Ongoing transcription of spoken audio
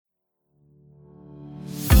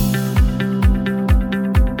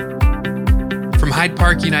Hyde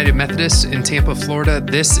Park United Methodist in Tampa, Florida,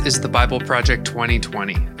 this is the Bible Project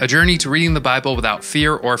 2020, a journey to reading the Bible without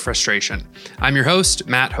fear or frustration. I'm your host,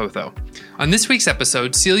 Matt Hotho. On this week's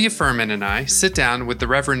episode, Celia Furman and I sit down with the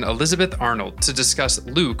Reverend Elizabeth Arnold to discuss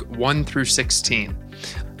Luke 1 through 16.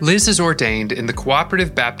 Liz is ordained in the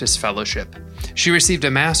Cooperative Baptist Fellowship. She received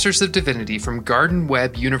a Master's of Divinity from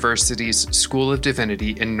Gardner-Webb University's School of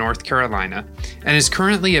Divinity in North Carolina and is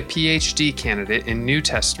currently a PhD candidate in New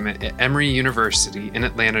Testament at Emory University in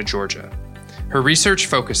Atlanta, Georgia. Her research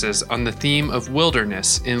focuses on the theme of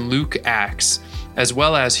wilderness in Luke Acts, as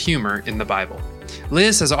well as humor in the Bible.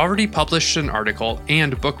 Liz has already published an article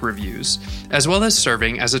and book reviews, as well as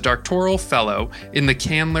serving as a doctoral fellow in the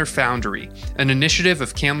Candler Foundry, an initiative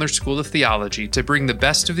of Candler School of Theology to bring the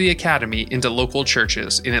best of the academy into local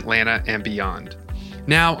churches in Atlanta and beyond.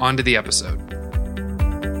 Now, on to the episode.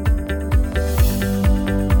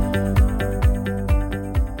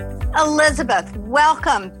 Elizabeth,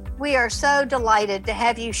 welcome. We are so delighted to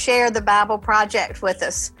have you share the Bible Project with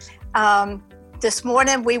us. This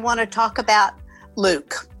morning, we want to talk about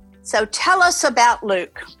Luke. So tell us about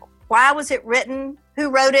Luke. Why was it written? Who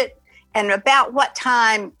wrote it? And about what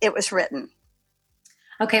time it was written?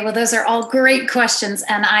 Okay, well, those are all great questions,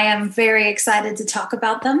 and I am very excited to talk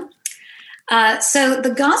about them. So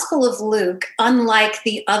the Gospel of Luke, unlike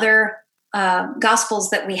the other Gospels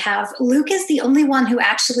that we have, Luke is the only one who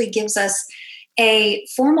actually gives us a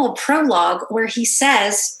formal prologue where he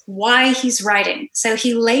says why he's writing. So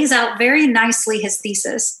he lays out very nicely his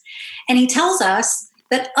thesis. And he tells us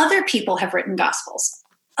that other people have written Gospels.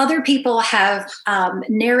 Other people have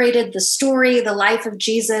narrated the story, the life of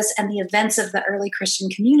Jesus, and the events of the early Christian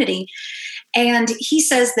community. And he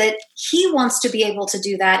says that he wants to be able to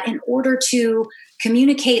do that in order to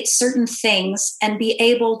communicate certain things and be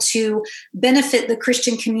able to benefit the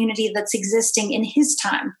Christian community that's existing in his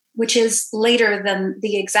time, which is later than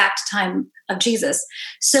the exact time of Jesus.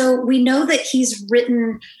 So we know that he's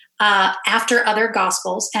written after other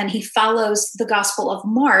Gospels, and he follows the Gospel of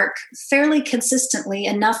Mark fairly consistently,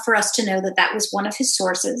 enough for us to know that that was one of his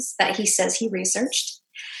sources that he says he researched.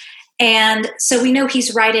 And so we know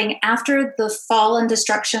he's writing after the fall and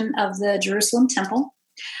destruction of the Jerusalem temple,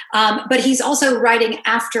 but he's also writing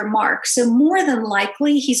after Mark. So more than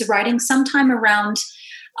likely, he's writing sometime around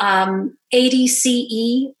 80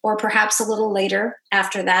 CE, or perhaps a little later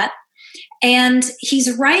after that. And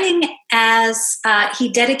he's writing as he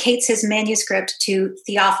dedicates his manuscript to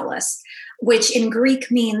Theophilus, which in Greek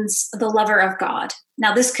means the lover of God.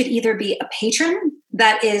 Now, this could either be a patron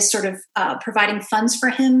that is sort of providing funds for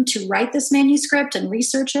him to write this manuscript and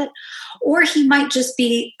research it, or he might just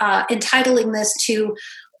be entitling this to,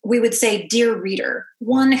 we would say, dear reader,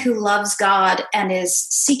 one who loves God and is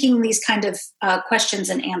seeking these kind of questions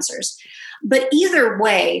and answers. But either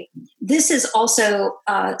way, this is also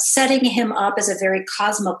setting him up as a very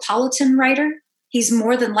cosmopolitan writer. He's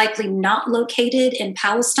more than likely not located in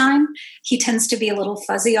Palestine. He tends to be a little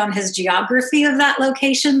fuzzy on his geography of that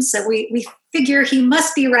location. So we figure he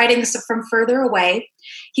must be writing from further away.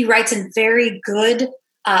 He writes in very good,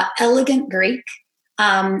 elegant Greek,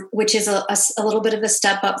 which is a little bit of a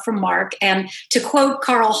step up from Mark. And to quote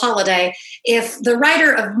Carl Holliday, if the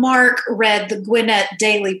writer of Mark read the Gwinnett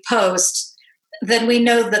Daily Post, then we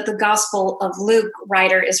know that the Gospel of Luke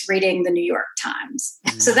writer is reading the New York Times.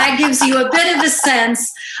 So that gives you a bit of a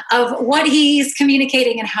sense of what he's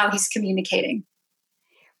communicating and how he's communicating.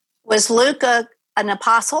 Was Luke an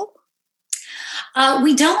apostle?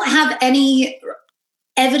 We don't have any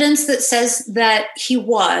evidence that says that he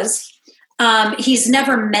was. He's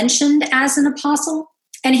never mentioned as an apostle.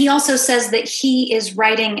 And he also says that he is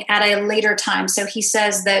writing at a later time. So he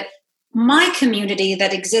says that my community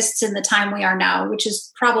that exists in the time we are now, which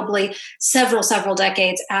is probably several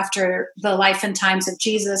decades after the life and times of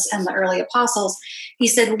Jesus and the early apostles, he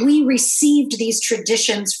said, we received these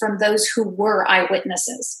traditions from those who were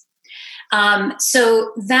eyewitnesses.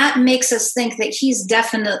 So that makes us think that he's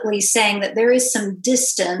definitely saying that there is some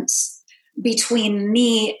distance between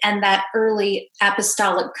me and that early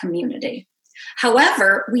apostolic community.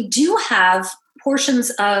 However, we do have portions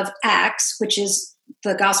of Acts, which is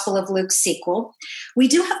the Gospel of Luke's sequel. We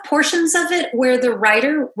do have portions of it where the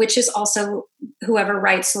writer, which is also whoever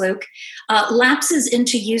writes Luke, lapses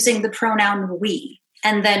into using the pronoun we.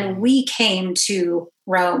 And then we came to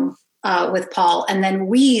Rome with Paul, and then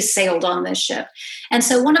we sailed on this ship. And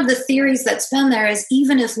so one of the theories that's been there is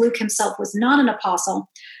even if Luke himself was not an apostle,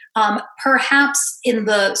 perhaps in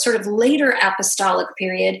the sort of later apostolic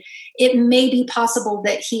period, it may be possible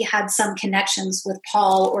that he had some connections with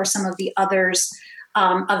Paul or some of the others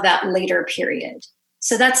of that later period.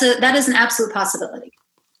 So that is an absolute possibility.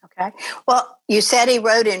 Okay. Okay. Well, you said he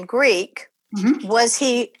wrote in Greek. Mm-hmm. Was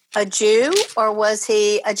he a Jew or was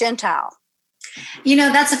he a Gentile?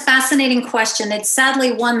 That's a fascinating question. It's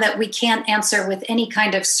sadly one that we can't answer with any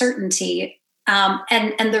kind of certainty.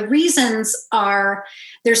 And the reasons are,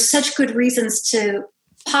 there's such good reasons to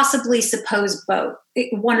possibly suppose both,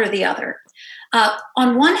 one or the other.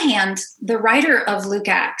 On one hand, the writer of Luke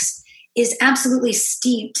Acts is absolutely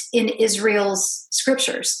steeped in Israel's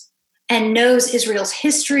scriptures and knows Israel's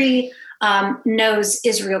history, knows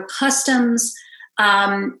Israel customs,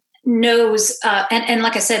 knows, and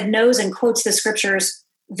like I said, knows and quotes the scriptures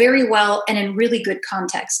very well and in really good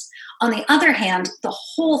context. On the other hand, the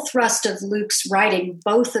whole thrust of Luke's writing,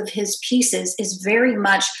 both of his pieces, is very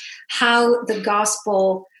much how the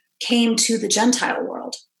gospel came to the Gentile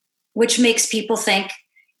world, which makes people think,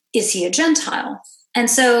 is he a Gentile? And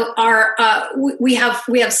so we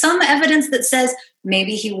have some evidence that says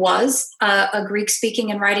maybe he was a Greek-speaking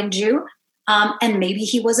and writing Jew, and maybe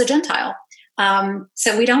he was a Gentile.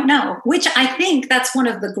 So we don't know, which I think that's one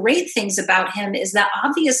of the great things about him, is that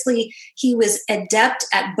obviously he was adept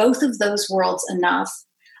at both of those worlds enough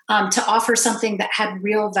to offer something that had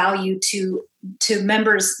real value to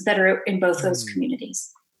members that are in both those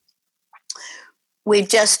communities. We've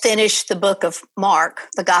just finished the book of Mark,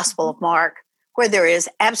 the Gospel of Mark, where there is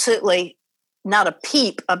absolutely not a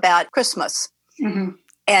peep about Christmas. Mm-hmm.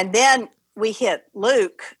 And then we hit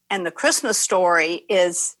Luke, and the Christmas story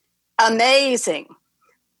is amazing.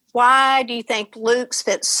 Why do you think Luke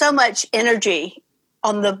spent so much energy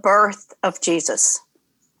on the birth of Jesus?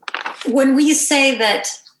 When we say that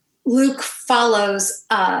Luke follows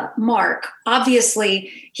Mark,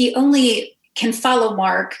 obviously he only can follow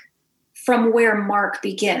Mark from where Mark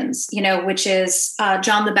begins, which is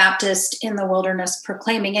John the Baptist in the wilderness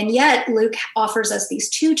proclaiming. And yet Luke offers us these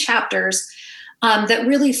 2 chapters that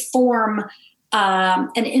really form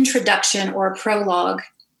an introduction or a prologue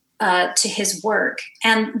to his work.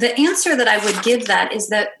 And the answer that I would give that is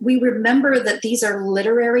that we remember that these are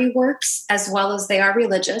literary works as well as they are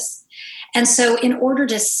religious. And so in order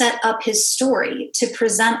to set up his story, to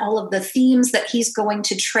present all of the themes that he's going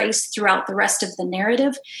to trace throughout the rest of the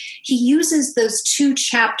narrative, he uses those 2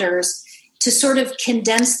 chapters to sort of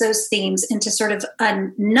condense those themes into sort of a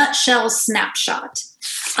nutshell snapshot.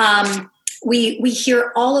 We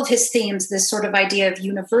hear all of his themes, this sort of idea of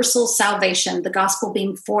universal salvation, the gospel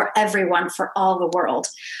being for everyone, for all the world,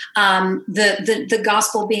 the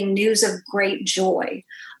gospel being news of great joy,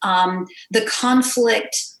 the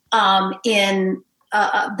conflict in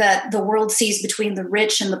that the world sees between the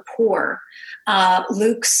rich and the poor,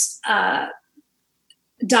 Luke's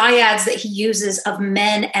dyads that he uses of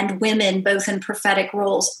men and women, both in prophetic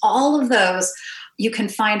roles, all of those you can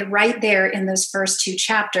find right there in those first 2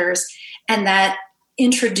 chapters. And that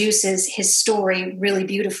introduces his story really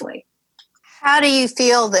beautifully. How do you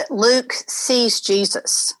feel that Luke sees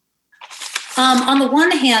Jesus? On the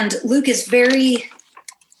one hand, Luke is very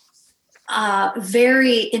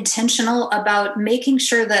intentional about making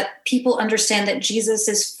sure that people understand that Jesus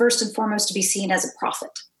is first and foremost to be seen as a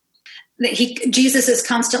prophet. That Jesus is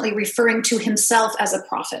constantly referring to himself as a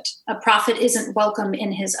prophet. A prophet isn't welcome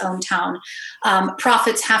in his own town.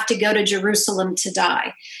 Prophets have to go to Jerusalem to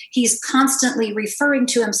die. He's constantly referring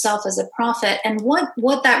to himself as a prophet. And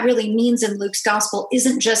what that really means in Luke's gospel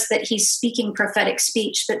isn't just that he's speaking prophetic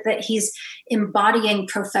speech, but that he's embodying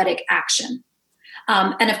prophetic action.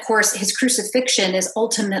 And of course, his crucifixion is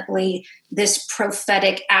ultimately this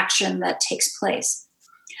prophetic action that takes place.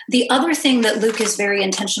 The other thing that Luke is very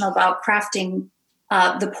intentional about crafting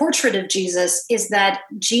the portrait of Jesus is that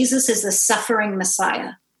Jesus is the suffering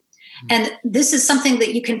Messiah. And this is something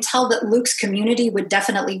that you can tell that Luke's community would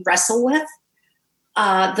definitely wrestle with.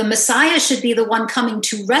 The Messiah should be the one coming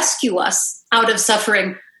to rescue us out of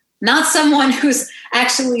suffering, not someone who's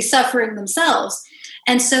actually suffering themselves.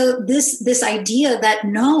 And so this idea that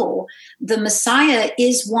no, the Messiah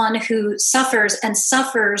is one who suffers and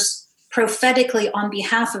suffers prophetically on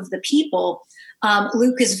behalf of the people,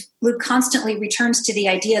 Luke constantly returns to the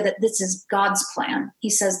idea that this is God's plan. He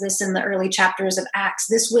says this in the early chapters of Acts.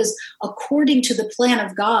 This was according to the plan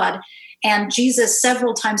of God. And Jesus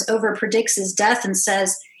several times over predicts his death and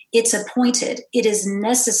says, it's appointed, it is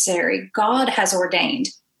necessary. God has ordained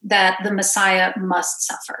that the Messiah must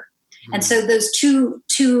suffer. And so those two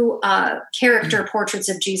character portraits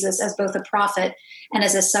of Jesus as both a prophet and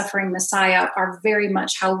as a suffering Messiah are very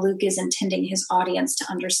much how Luke is intending his audience to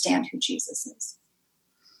understand who Jesus is.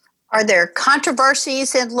 Are there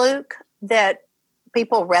controversies in Luke that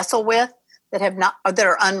people wrestle with that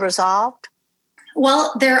are unresolved?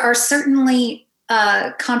 Well, there are certainly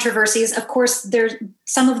controversies. Of course,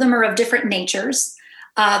 some of them are of different natures.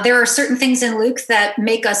 There are certain things in Luke that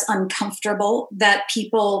make us uncomfortable, that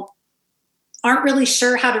people aren't really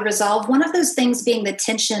sure how to resolve. One of those things being the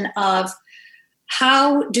tension of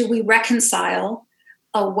how do we reconcile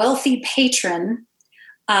a wealthy patron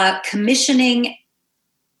commissioning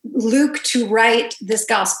Luke to write this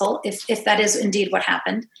gospel, if that is indeed what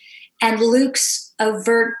happened, and Luke's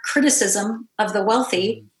overt criticism of the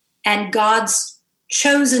wealthy and God's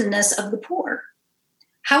chosenness of the poor.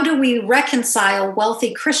 How do we reconcile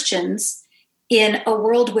wealthy Christians in a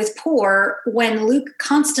world with poor when Luke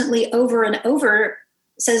constantly over and over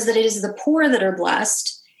says that it is the poor that are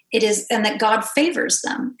blessed, it is, and that God favors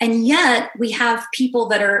them. And yet we have people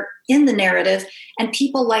that are in the narrative and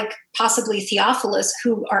people like possibly Theophilus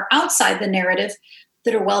who are outside the narrative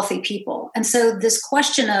that are wealthy people. And so this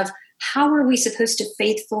question of how are we supposed to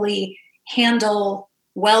faithfully handle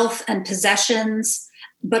wealth and possessions,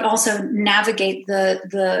 but also navigate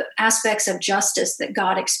the aspects of justice that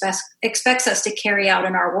God expects us to carry out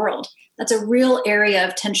in our world. That's a real area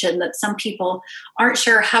of tension that some people aren't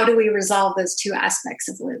sure how do we resolve those two aspects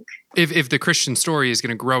of Luke. If the Christian story is going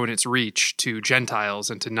to grow in its reach to Gentiles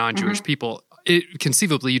and to non-Jewish people,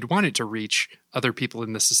 conceivably you'd want it to reach other people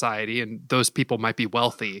in the society, and those people might be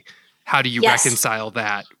wealthy. How do you reconcile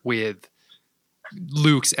that with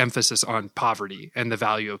Luke's emphasis on poverty and the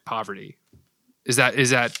value of poverty? Is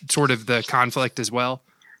that sort of the conflict as well?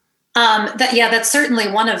 That's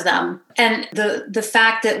certainly one of them. And the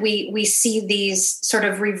fact that we see these sort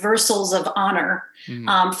of reversals of honor.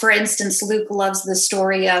 For instance, Luke loves the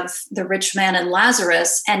story of the rich man and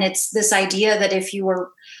Lazarus. And it's this idea that if you were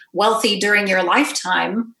wealthy during your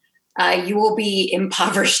lifetime, you will be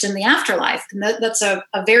impoverished in the afterlife. And that's a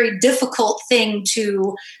very difficult thing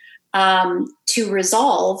to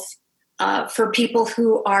resolve for people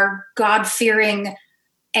who are God-fearing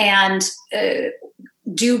and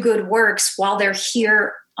do good works while they're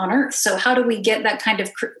here on earth. So how do we get that kind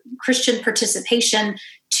of Christian participation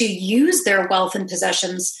to use their wealth and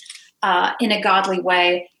possessions in a godly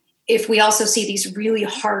way if we also see these really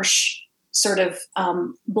harsh sort of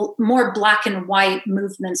more black and white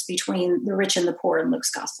movements between the rich and the poor in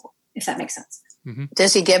Luke's gospel, if that makes sense? Mm-hmm.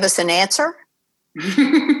 Does he give us an answer?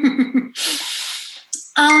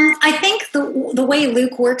 I think the way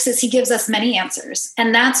Luke works is he gives us many answers.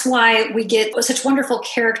 And that's why we get such wonderful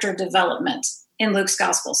character development in Luke's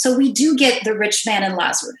gospel. So we do get the rich man and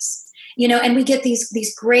Lazarus, and we get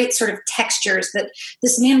these great sort of textures that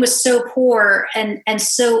this man was so poor and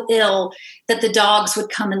so ill that the dogs would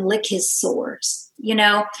come and lick his sores,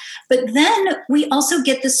 But then we also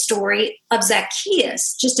get the story of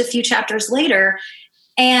Zacchaeus just a few chapters later.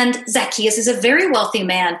 And Zacchaeus is a very wealthy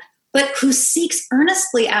man, but who seeks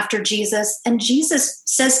earnestly after Jesus. And Jesus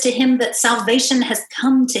says to him that salvation has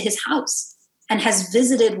come to his house and has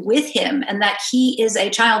visited with him and that he is a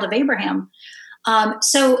child of Abraham.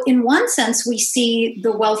 So in one sense, we see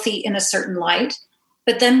the wealthy in a certain light,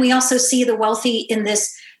 but then we also see the wealthy in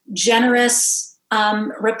this generous,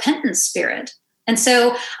 repentant spirit. And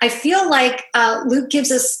so I feel like Luke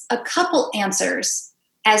gives us a couple answers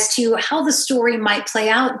as to how the story might play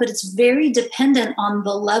out, but it's very dependent on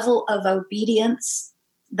the level of obedience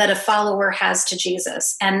that a follower has to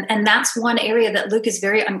Jesus. And that's one area that Luke is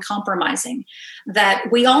very uncompromising, that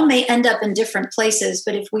we all may end up in different places,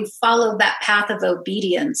 but if we follow that path of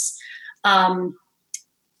obedience, then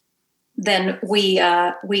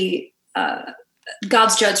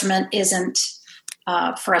God's judgment isn't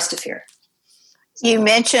for us to fear. You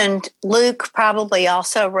mentioned Luke probably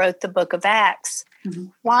also wrote the book of Acts. Mm-hmm.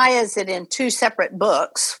 Why is it in two separate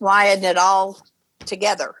books? Why isn't it all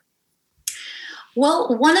together?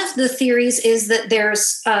 Well, one of the theories is that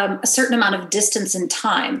there's a certain amount of distance in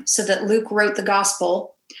time, so that Luke wrote the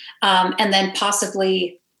gospel and then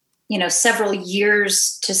possibly, several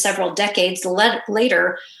years to several decades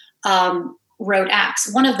later wrote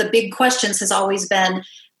Acts. One of the big questions has always been,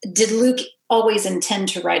 did Luke always intend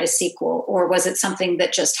to write a sequel, or was it something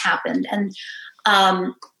that just happened? And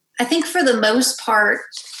I think for the most part,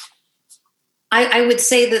 I would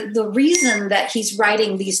say that the reason that he's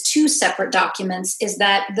writing these two separate documents is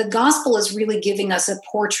that the gospel is really giving us a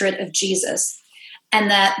portrait of Jesus, and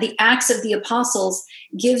that the Acts of the Apostles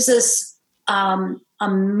gives us a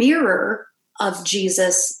mirror of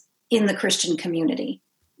Jesus in the Christian community.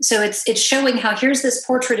 So it's showing how here's this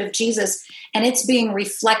portrait of Jesus, and it's being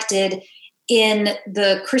reflected in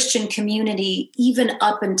the Christian community even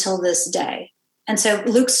up until this day. And so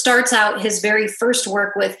Luke starts out his very first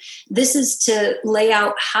work with, this is to lay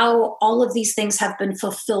out how all of these things have been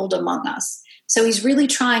fulfilled among us. So he's really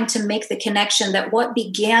trying to make the connection that what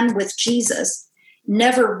began with Jesus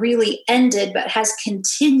never really ended, but has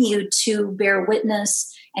continued to bear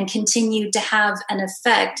witness and continued to have an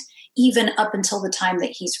effect even up until the time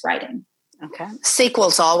that he's writing. Okay.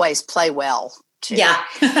 Sequels always play well, too. Yeah.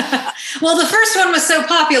 Well, the first one was so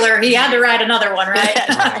popular, he had to write another one, right?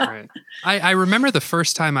 Right. I remember the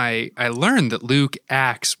first time I learned that Luke,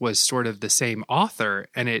 Acts was sort of the same author,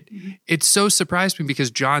 and it so surprised me because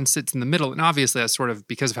John sits in the middle, and obviously that's sort of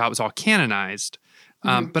because of how it was all canonized.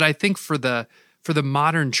 But I think for the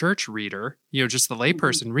modern church reader, just the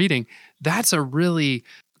layperson reading, that's a really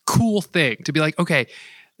cool thing to be like, okay,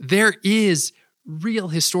 there is real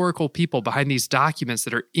historical people behind these documents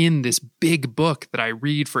that are in this big book that I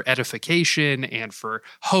read for edification and for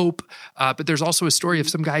hope. But there's also a story of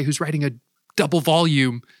some guy who's writing a double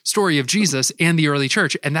volume story of Jesus and the early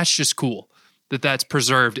church. And that's just cool that that's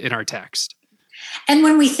preserved in our text. And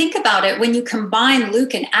when we think about it, when you combine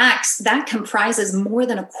Luke and Acts, that comprises more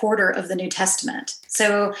than a quarter of the New Testament.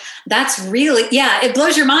 So that's really, it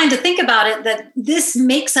blows your mind to think about it, that this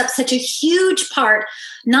makes up such a huge part,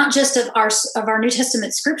 not just of our New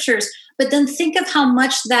Testament scriptures, but then think of how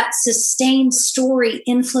much that sustained story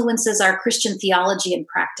influences our Christian theology and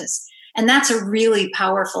practice. And that's a really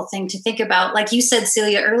powerful thing to think about. Like you said,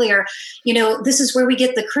 Celia, earlier, this is where we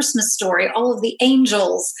get the Christmas story, all of the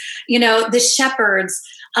angels, the shepherds.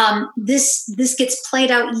 This gets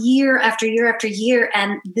played out year after year after year.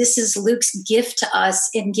 And this is Luke's gift to us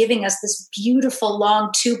in giving us this beautiful,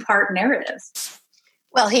 long 2-part narrative.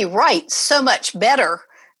 Well, he writes so much better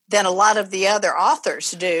than a lot of the other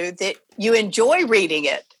authors do that you enjoy reading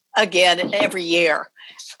it again every year.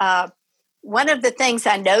 One of the things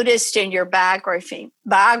I noticed in your biography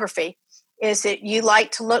is that you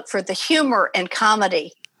like to look for the humor and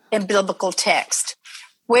comedy in biblical text.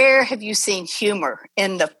 Where have you seen humor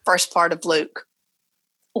in the first part of Luke?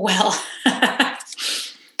 Well,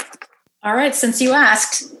 all right, since you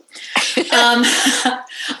asked. All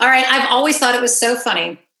right, I've always thought it was so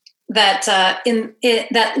funny that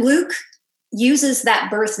that Luke uses that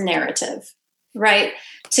birth narrative, right,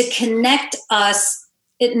 to connect us.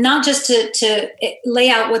 Not just to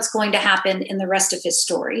lay out what's going to happen in the rest of his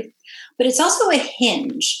story, but it's also a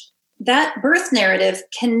hinge. That birth narrative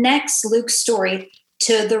connects Luke's story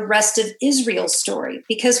to the rest of Israel's story.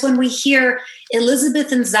 Because when we hear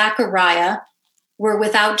Elizabeth and Zachariah were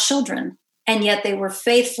without children, and yet they were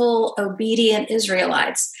faithful, obedient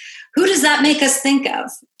Israelites, who does that make us think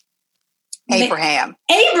of? Abraham,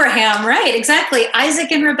 right, exactly.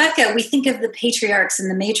 Isaac and Rebekah, we think of the patriarchs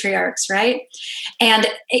and the matriarchs, right? And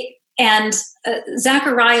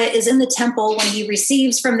Zechariah is in the temple when he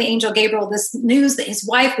receives from the angel Gabriel this news that his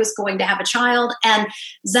wife was going to have a child. And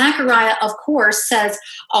Zechariah, of course, says,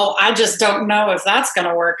 oh, I just don't know if that's going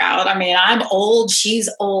to work out. I mean, I'm old, she's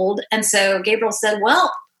old. And so Gabriel said,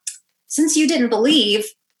 well, since you didn't believe,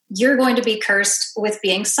 you're going to be cursed with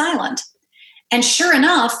being silent. And sure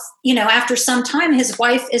enough, after some time, his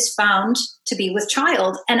wife is found to be with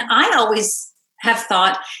child. And I always have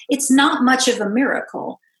thought it's not much of a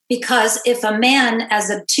miracle, because if a man as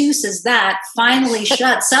obtuse as that finally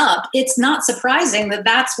shuts up, it's not surprising that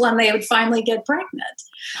that's when they would finally get pregnant.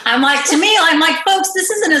 I'm like, folks, this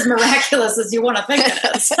isn't as miraculous as you want to think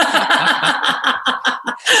it is.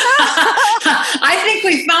 I think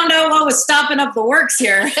we found out what was stopping up the works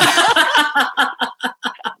here.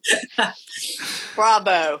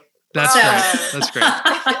 Bravo. That's great.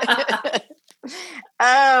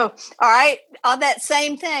 Oh, all right. On that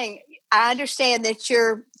same thing, I understand that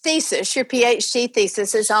your PhD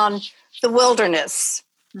thesis is on the wilderness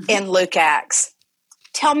in Luke Acts.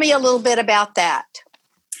 Tell me a little bit about that.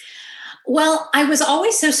 Well, I was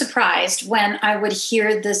always so surprised when I would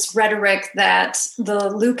hear this rhetoric that the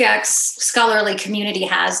Luke Acts scholarly community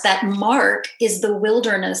has, that Mark is the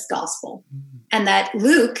wilderness gospel and that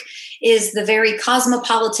Luke is the very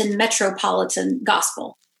cosmopolitan, metropolitan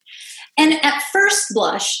gospel. And at first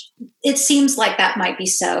blush, it seems like that might be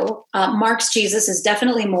so. Mark's Jesus is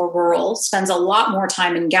definitely more rural, spends a lot more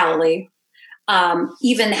time in Galilee,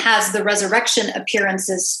 even has the resurrection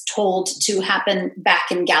appearances told to happen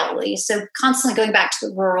back in Galilee. So constantly going back to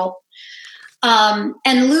the rural.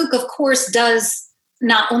 And Luke, of course, does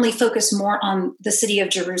not only focus more on the city of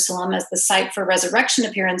Jerusalem as the site for resurrection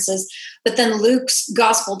appearances, but then Luke's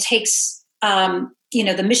gospel takes,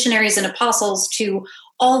 the missionaries and apostles to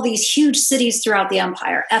all these huge cities throughout the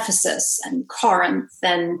empire, Ephesus and Corinth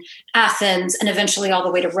and Athens, and eventually all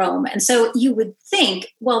the way to Rome. And so you would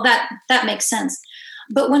think, well, that makes sense.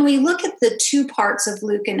 But when we look at the two parts of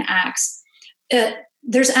Luke and Acts,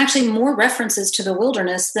 there's actually more references to the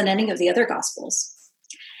wilderness than any of the other gospels.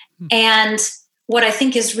 And what I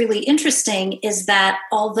think is really interesting is that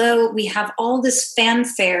although we have all this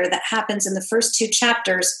fanfare that happens in the first 2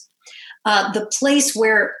 chapters, the place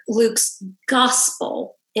where Luke's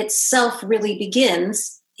gospel itself really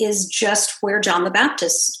begins is just where John the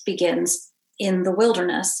Baptist begins, in the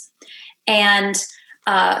wilderness. And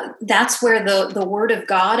that's where the word of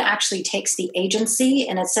God actually takes the agency.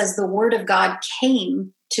 And it says the word of God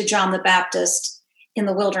came to John the Baptist in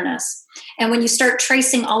the wilderness. And when you start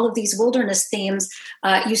tracing all of these wilderness themes,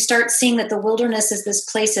 you start seeing that the wilderness is this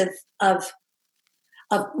place of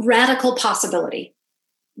radical possibility.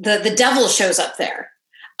 The devil shows up there.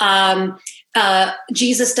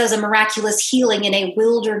 Jesus does a miraculous healing in a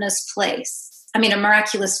wilderness place. A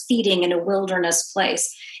miraculous feeding in a wilderness place.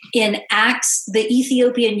 In Acts, the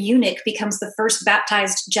Ethiopian eunuch becomes the first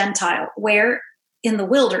baptized Gentile. Where? In the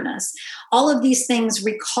wilderness. All of these things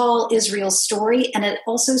recall Israel's story, and it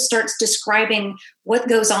also starts describing what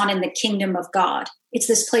goes on in the kingdom of God. It's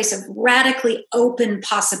this place of radically open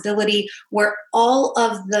possibility where all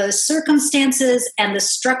of the circumstances and the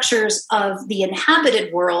structures of the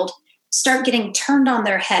inhabited world start getting turned on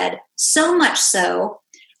their head, so much so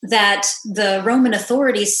that the Roman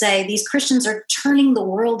authorities say these Christians are turning the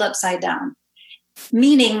world upside down,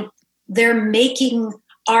 meaning they're making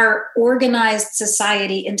our organized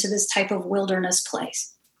society into this type of wilderness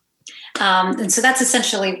place. And so that's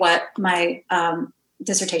essentially what my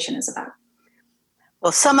dissertation is about.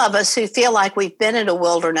 Well, some of us who feel like we've been in a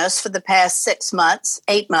wilderness for the past 6 months,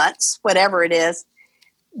 8 months, whatever it is,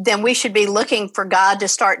 then we should be looking for God to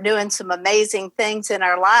start doing some amazing things in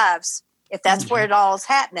our lives, if that's where it all is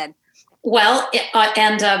happening. Well,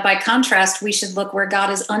 by contrast, we should look where God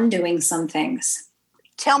is undoing some things.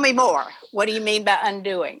 Tell me more. What do you mean by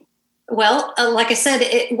undoing? Well, like I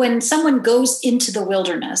said, when someone goes into the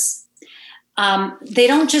wilderness, they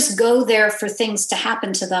don't just go there for things to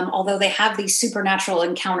happen to them, although they have these supernatural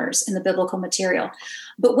encounters in the biblical material.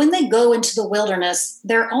 But when they go into the wilderness,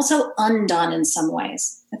 they're also undone in some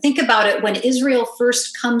ways. Think about it. When Israel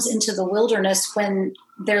first comes into the wilderness, when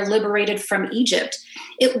they're liberated from Egypt,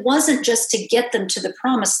 it wasn't just to get them to the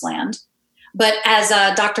promised land. But as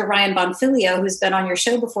Dr. Ryan Bonfilio, who's been on your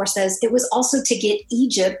show before, says, it was also to get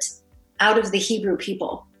Egypt out of the Hebrew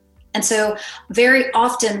people. And so very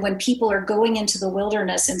often when people are going into the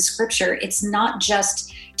wilderness in Scripture, it's not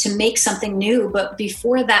just to make something new, but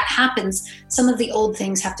before that happens, some of the old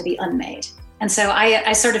things have to be unmade. And so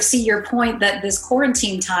I sort of see your point that this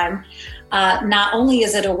quarantine time, not only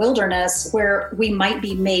is it a wilderness where we might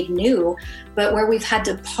be made new, but where we've had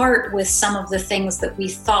to part with some of the things that we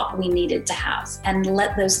thought we needed to have and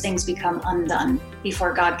let those things become undone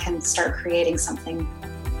before God can start creating something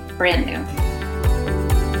brand new.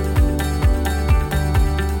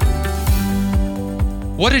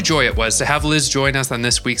 What a joy it was to have Liz join us on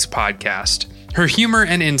this week's podcast. Her humor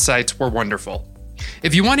and insights were wonderful.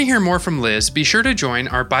 If you want to hear more from Liz, be sure to join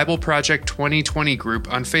our Bible Project 2020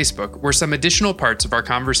 group on Facebook, where some additional parts of our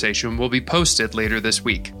conversation will be posted later this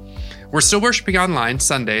week. We're still worshiping online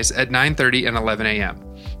Sundays at 9:30 and 11 a.m.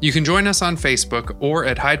 You can join us on Facebook or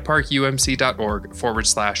at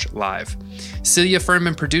hydeparkumc.org/live. Celia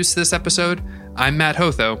Furman produced this episode. I'm Matt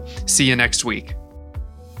Hotho. See you next week.